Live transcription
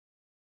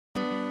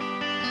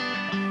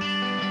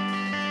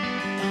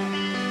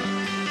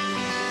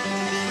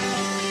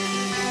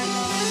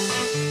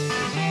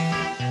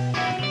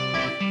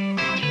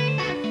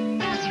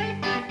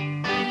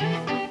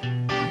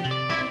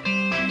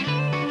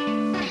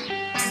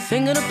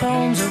thinking of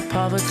poems of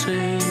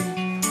poverty.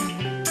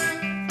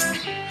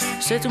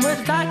 Sitting with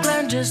a tight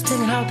gland, just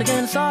thinking how to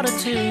gain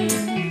authority.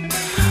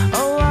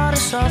 Oh, what a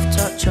soft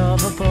touch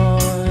of a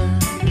boy.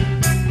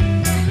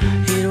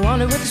 He'd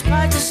wander with his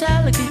pride to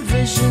sell, keep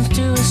visions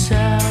to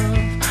himself,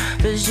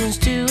 visions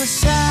to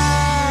himself.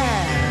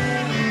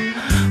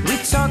 We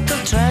talk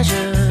of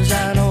treasures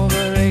and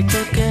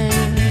overrated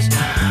games.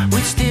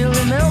 We'd steal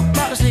the milk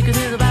bottles, sneak it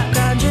through the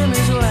background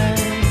Jimmy's way.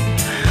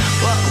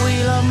 What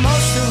we love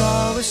most of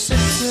all was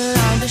sitting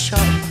around the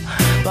shop,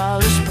 while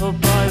this poor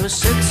boy was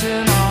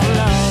sitting all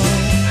alone,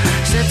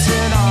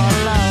 sitting all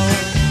alone.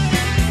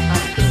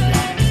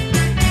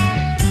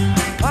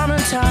 Upon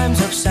times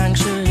of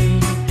sanctuary,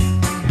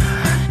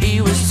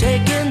 he was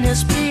taking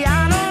his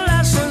piano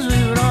lessons we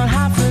would all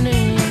have to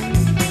need.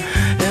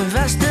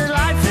 Invested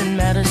life in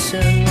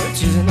medicine,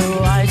 which isn't the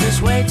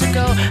wisest way to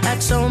go.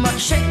 Had so much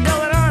shit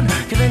going on,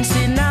 convinced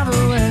he'd never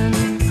win,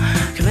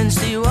 convinced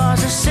he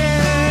was a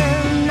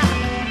sin.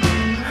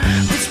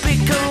 We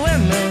speak of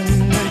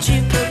women and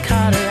cheaper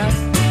cardiac.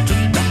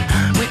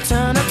 We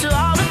turn up to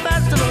all the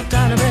festivals,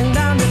 trying to bring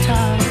down the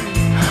tide.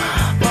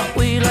 What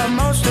we love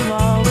most of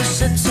all was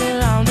sitting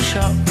around the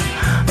shop,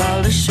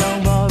 while this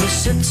young boy was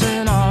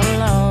sitting all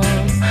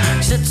alone,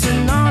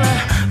 sitting all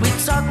alone. We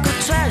talk of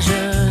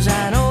treasures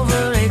and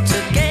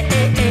overrated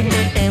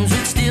games.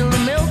 We'd steal the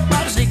milk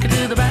bottles, sneak it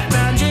through the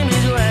background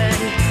Jimmy's way.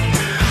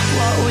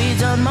 What we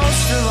done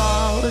most of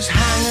all was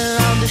hang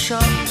around the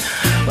shop,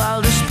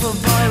 while this poor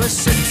boy was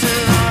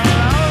sitting all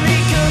alone. He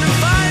couldn't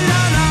find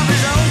none of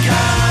his own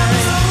kind.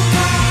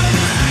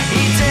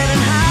 He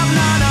didn't have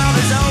none of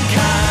his own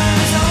kind.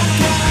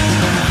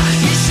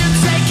 You should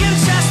take him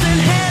just in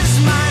his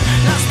mind,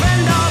 not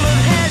spend all of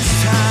his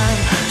time,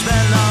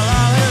 spend all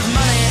of his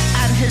money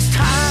and his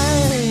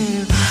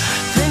time,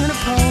 thinking of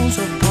poems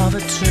of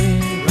poverty,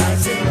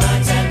 writing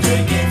lines and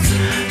drinking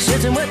tea,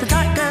 sitting with the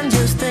tight gun,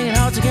 just thinking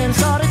how to gain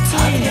authority.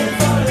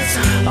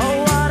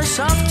 Oh, what a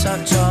soft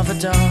touch of a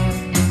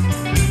dawn.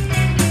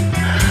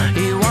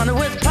 He wanted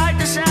with pride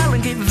to sell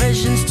and keep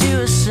visions to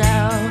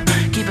himself,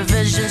 keep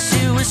visions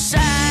to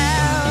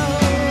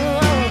himself.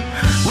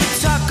 We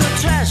talk of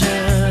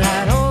treasure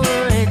and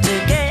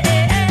overrated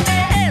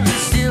games. We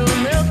steal the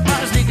milk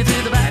bottles, sneak it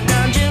through the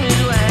background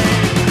Jimmy's way.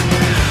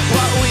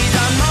 What we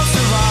done most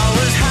of all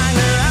was hang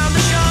around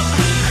the shop,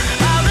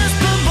 while this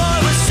poor boy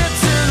was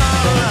sitting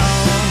all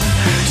alone,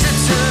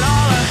 sitting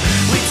all alone.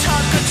 We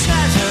talk of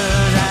treasure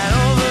and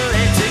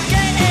overrated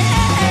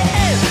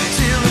games.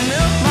 Steal the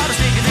milk bottles,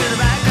 sneak it through the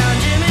background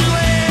Jimmy's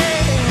way.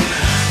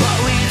 What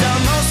we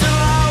done most of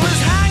all was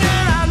hang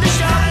around the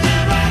shop.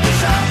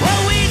 What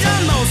we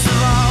done most of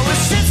all was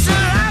sitting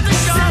around the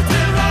shop.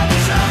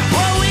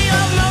 What we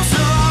done most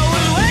of all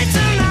was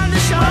waiting on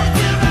the shop.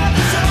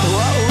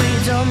 What we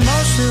done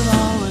most of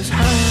all was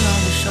hanging on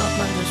the shop,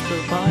 like this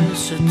poor boy was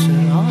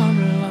sitting all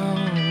alone.